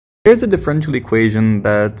Here's a differential equation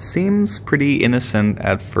that seems pretty innocent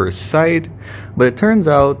at first sight, but it turns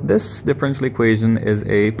out this differential equation is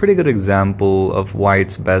a pretty good example of why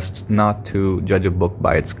it's best not to judge a book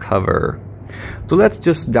by its cover. So let's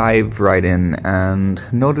just dive right in and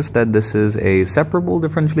notice that this is a separable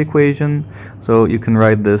differential equation. So you can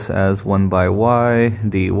write this as 1 by y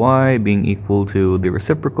dy being equal to the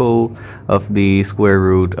reciprocal of the square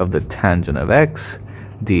root of the tangent of x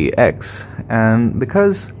dx. And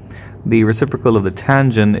because the reciprocal of the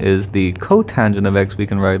tangent is the cotangent of x, we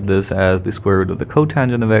can write this as the square root of the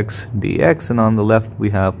cotangent of x dx, and on the left we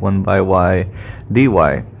have 1 by y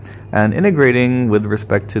dy. And integrating with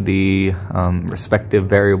respect to the respective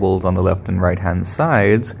variables on the left and right hand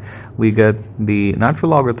sides, we get the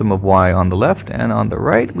natural logarithm of y on the left, and on the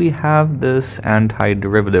right we have this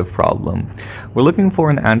antiderivative problem. We're looking for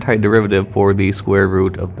an antiderivative for the square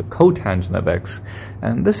root of the cotangent of x,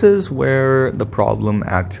 and this is where the problem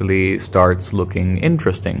actually starts looking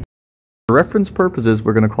interesting. For reference purposes,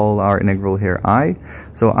 we're going to call our integral here I.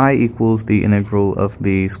 So I equals the integral of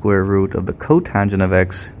the square root of the cotangent of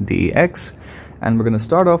x dx. And we're going to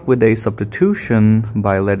start off with a substitution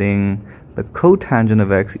by letting the cotangent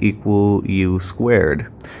of x equal u squared.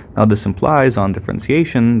 Now this implies on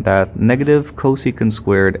differentiation that negative cosecant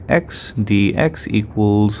squared x dx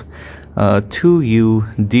equals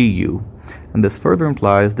 2u du. And this further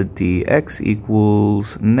implies that dx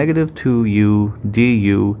equals negative 2u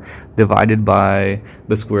du divided by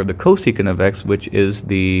the square of the cosecant of x, which is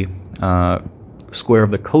the square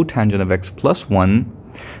of the cotangent of x plus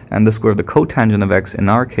 1. And the square of the cotangent of x in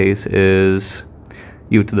our case is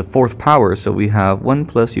u to the fourth power. So we have 1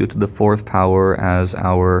 plus u to the fourth power as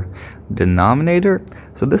our denominator.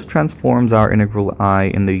 So this transforms our integral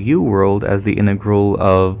I in the u world as the integral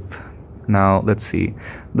of, now let's see,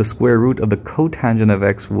 the square root of the cotangent of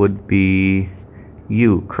x would be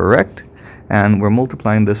u, correct? And we're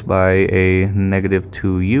multiplying this by a negative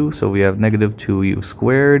 2u, so we have negative 2u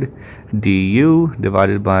squared du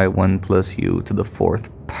divided by 1 plus u to the fourth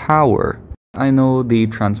power. I know the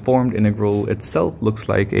transformed integral itself looks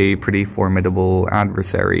like a pretty formidable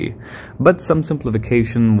adversary, but some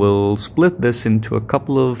simplification will split this into a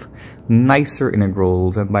couple of nicer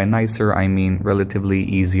integrals, and by nicer I mean relatively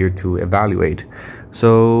easier to evaluate.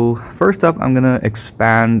 So first up, I'm going to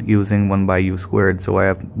expand using 1 by u squared, so I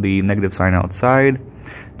have the negative sign outside,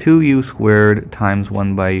 2u squared times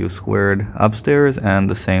 1 by u squared upstairs, and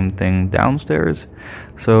the same thing downstairs.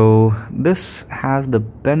 So this has the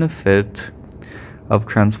benefit of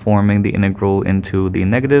transforming the integral into the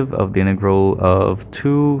negative of the integral of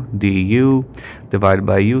 2 du divided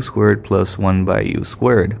by u squared plus 1 by u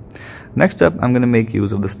squared. Next up, I'm going to make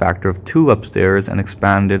use of this factor of 2 upstairs and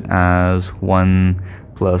expand it as 1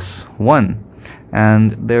 plus 1.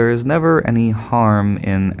 And there is never any harm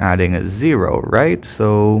in adding a 0, right?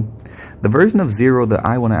 So the version of 0 that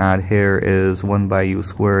I want to add here is 1 by u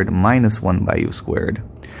squared minus 1 by u squared.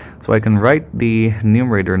 So I can write the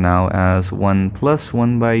numerator now as 1 plus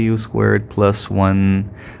 1 by u squared plus 1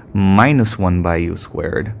 minus 1 by u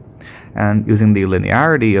squared. And using the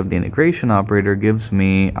linearity of the integration operator gives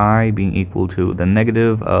me I being equal to the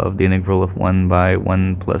negative of the integral of 1 by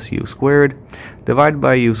 1 plus u squared divided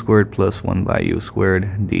by u squared plus 1 by u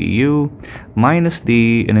squared du minus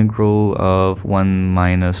the integral of 1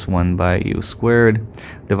 minus 1 by u squared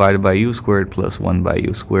divided by u squared plus 1 by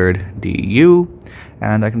u squared du.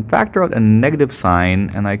 And I can factor out a negative sign,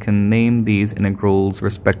 and I can name these integrals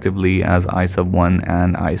respectively as I sub 1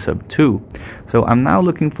 and I sub 2. So I'm now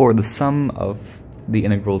looking for the sum of the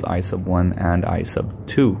integrals I sub 1 and I sub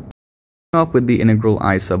 2. Off with the integral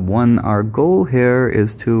I sub 1, our goal here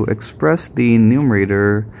is to express the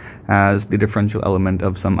numerator as the differential element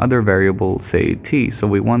of some other variable, say t. So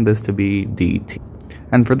we want this to be dt.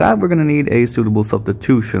 And for that, we're going to need a suitable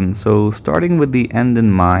substitution. So starting with the end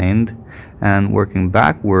in mind and working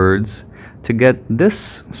backwards, to get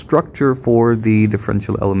this structure for the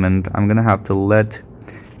differential element, I'm going to have to let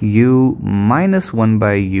u minus 1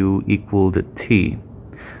 by u equal to t.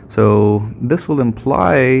 So this will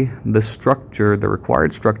imply the structure, the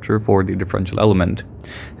required structure for the differential element.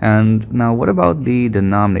 And now what about the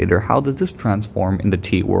denominator? How does this transform in the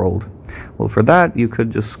t world? Well, for that, you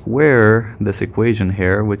could just square this equation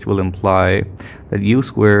here, which will imply that u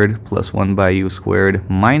squared plus 1 by u squared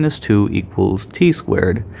minus 2 equals t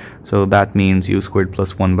squared. So that means u squared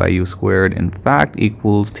plus 1 by u squared, in fact,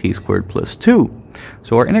 equals t squared plus 2.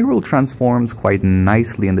 So our integral transforms quite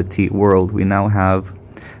nicely in the t world. We now have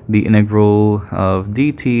the integral of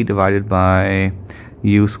dt divided by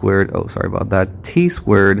u squared, oh, sorry about that, t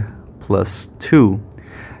squared plus 2.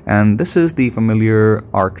 And this is the familiar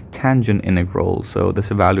arctangent integral. So this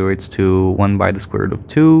evaluates to 1 by the square root of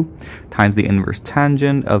 2 times the inverse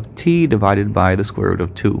tangent of t divided by the square root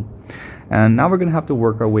of 2. And now we're going to have to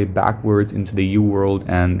work our way backwards into the u world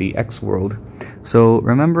and the x world. So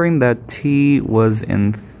remembering that t was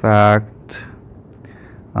in fact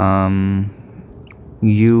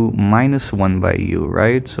u minus 1 by u,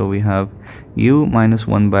 right? So we have u minus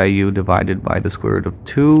 1 by u divided by the square root of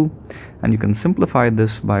 2. And you can simplify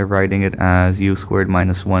this by writing it as u squared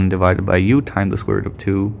minus 1 divided by u times the square root of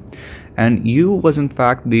 2. And u was in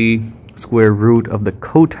fact the square root of the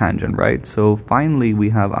cotangent, right? So finally we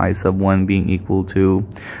have I sub 1 being equal to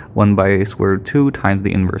 1 by square root 2 times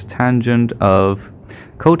the inverse tangent of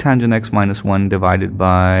cotangent x minus 1 divided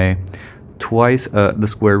by twice the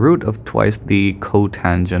square root of twice the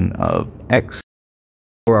cotangent of x.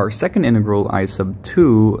 For our second integral I sub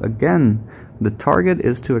 2, again, the target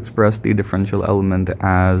is to express the differential element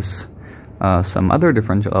as some other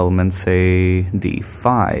differential element, say d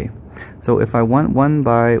phi. So if I want 1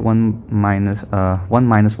 minus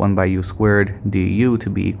 1 by u squared du to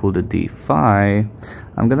be equal to d phi,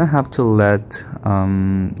 I'm going to have to let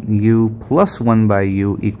u plus 1 by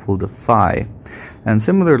u equal to phi. And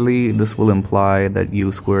similarly, this will imply that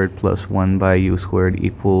u squared plus 1 by u squared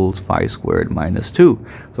equals phi squared minus 2.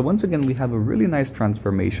 So once again, we have a really nice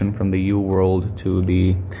transformation from the u world to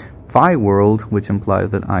the phi world, which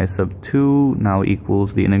implies that I sub 2 now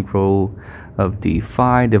equals the integral of d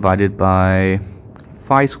phi divided by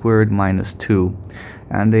phi squared minus 2.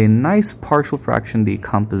 And a nice partial fraction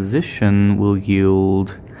decomposition will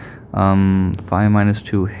yield phi minus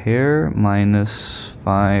 2 here minus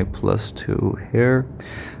phi plus 2 here.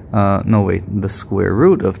 No, wait, the square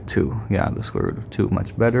root of 2. Yeah, the square root of 2,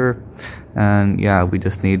 much better. And yeah, we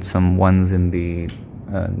just need some 1s in the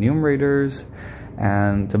numerators.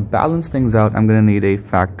 And to balance things out, I'm going to need a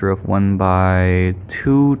factor of 1 by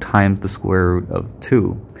 2 times the square root of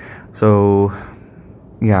 2. So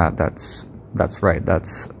yeah, that's right.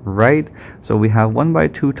 So we have 1 by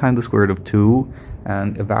 2 times the square root of 2,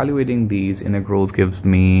 and evaluating these integrals gives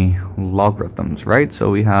me logarithms, right?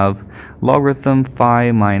 So we have logarithm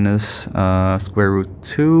phi minus square root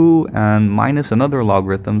 2 and minus another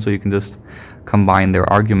logarithm, so you can just combine their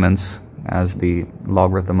arguments as the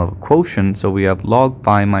logarithm of a quotient. So we have log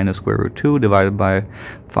phi minus square root 2 divided by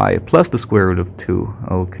phi plus the square root of 2.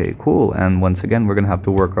 Okay, cool. And once again, we're going to have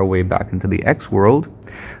to work our way back into the x world.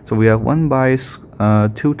 So we have 1 by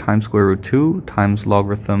 2 times square root 2 times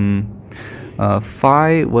logarithm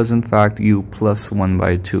phi was in fact u plus 1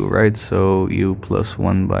 by 2, right? So u plus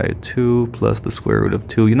 1 by 2 plus the square root of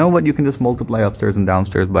 2. You know what? You can just multiply upstairs and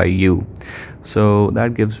downstairs by u. So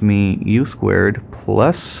that gives me u squared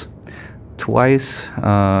plus twice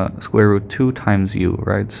square root 2 times u,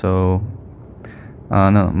 right? So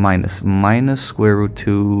no, minus square root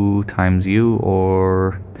 2 times u,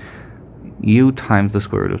 or u times the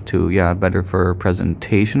square root of 2. Yeah, better for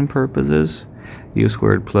presentation purposes. U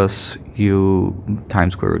squared plus u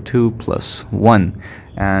times square root 2 plus 1.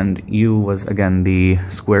 And u was again the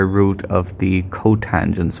square root of the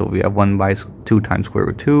cotangent. So we have 1 by 2 times square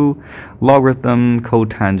root 2 logarithm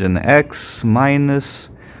cotangent x minus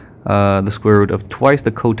the square root of twice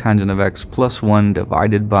the cotangent of x plus 1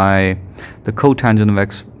 divided by the cotangent of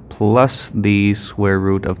x plus the square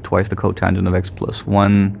root of twice the cotangent of x plus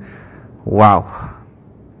 1. Wow.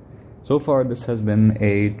 So far this has been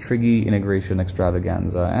a trig integration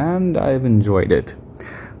extravaganza, and I've enjoyed it.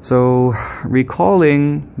 So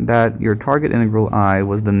recalling that your target integral I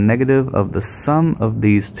was the negative of the sum of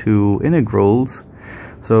these two integrals,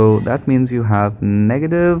 so that means you have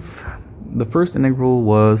negative, the first integral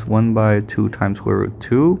was 1 by 2 times square root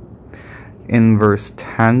 2, inverse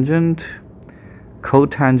tangent,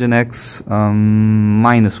 cotangent x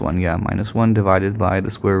minus 1, yeah, minus 1 divided by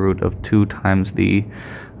the square root of 2 times the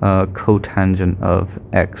cotangent of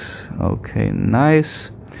x. Okay, nice.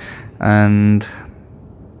 And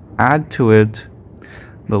add to it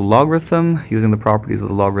the logarithm. Using the properties of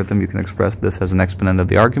the logarithm, you can express this as an exponent of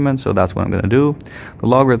the argument, so that's what I'm going to do. The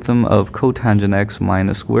logarithm of cotangent x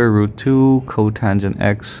minus square root 2 cotangent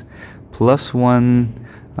x plus 1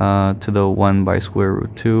 to the 1 by square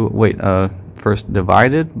root 2. Wait, first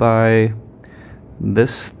divided by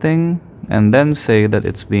this thing, and then say that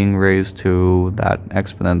it's being raised to that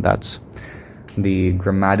exponent. That's the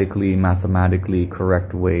grammatically, mathematically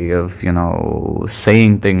correct way of, you know,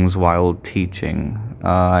 saying things while teaching.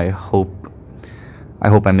 I hope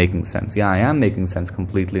I'm making sense. Yeah, I am making sense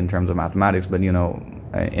completely in terms of mathematics, but, you know,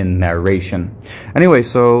 in narration. Anyway,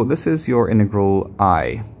 so this is your integral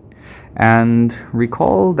I. And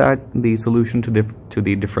recall that the solution to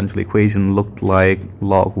the differential equation looked like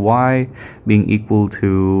log y being equal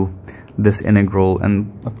to this integral,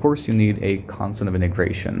 and of course you need a constant of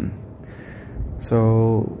integration.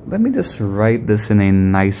 So let me just write this in a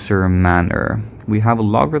nicer manner. We have a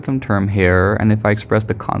logarithm term here, and if I express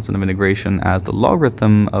the constant of integration as the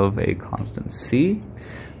logarithm of a constant c,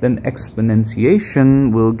 then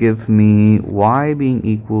exponentiation will give me y being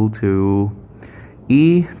equal to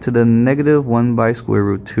e to the negative 1 by square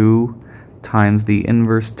root 2 times the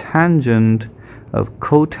inverse tangent of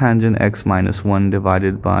cotangent x minus 1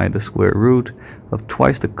 divided by the square root of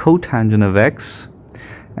twice the cotangent of x,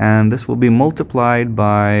 and this will be multiplied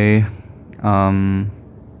by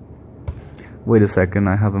wait a second,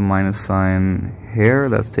 I have a minus sign here,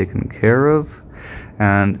 that's taken care of,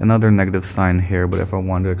 and another negative sign here, but if I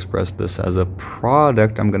want to express this as a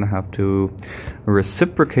product, I'm going to have to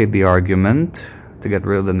reciprocate the argument to get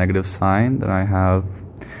rid of the negative sign. Then I have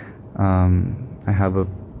a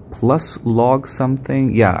plus log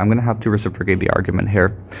something. Yeah, I'm going to have to reciprocate the argument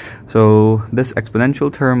here. So this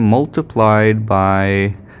exponential term multiplied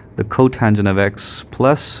by the cotangent of x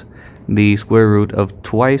plus the square root of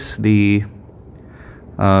twice the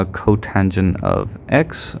cotangent of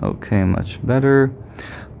x, okay, much better,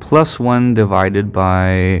 plus 1 divided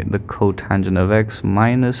by the cotangent of x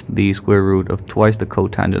minus the square root of twice the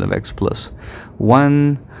cotangent of x plus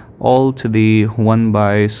 1, all to the 1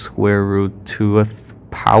 by square root 2th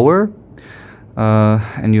power,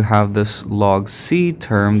 and you have this log c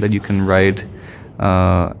term that you can write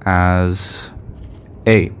as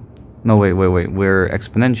a. No, wait, we're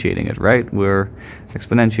exponentiating it, right? We're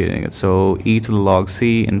exponentiating it. So e to the log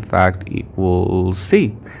c, in fact, equals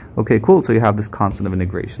c. Okay, cool. So you have this constant of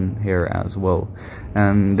integration here as well.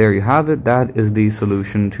 And there you have it. That is the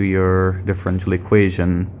solution to your differential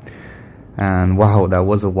equation. And wow, that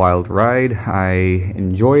was a wild ride. I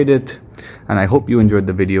enjoyed it. And I hope you enjoyed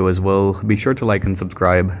the video as well. Be sure to like and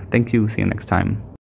subscribe. Thank you. See you next time.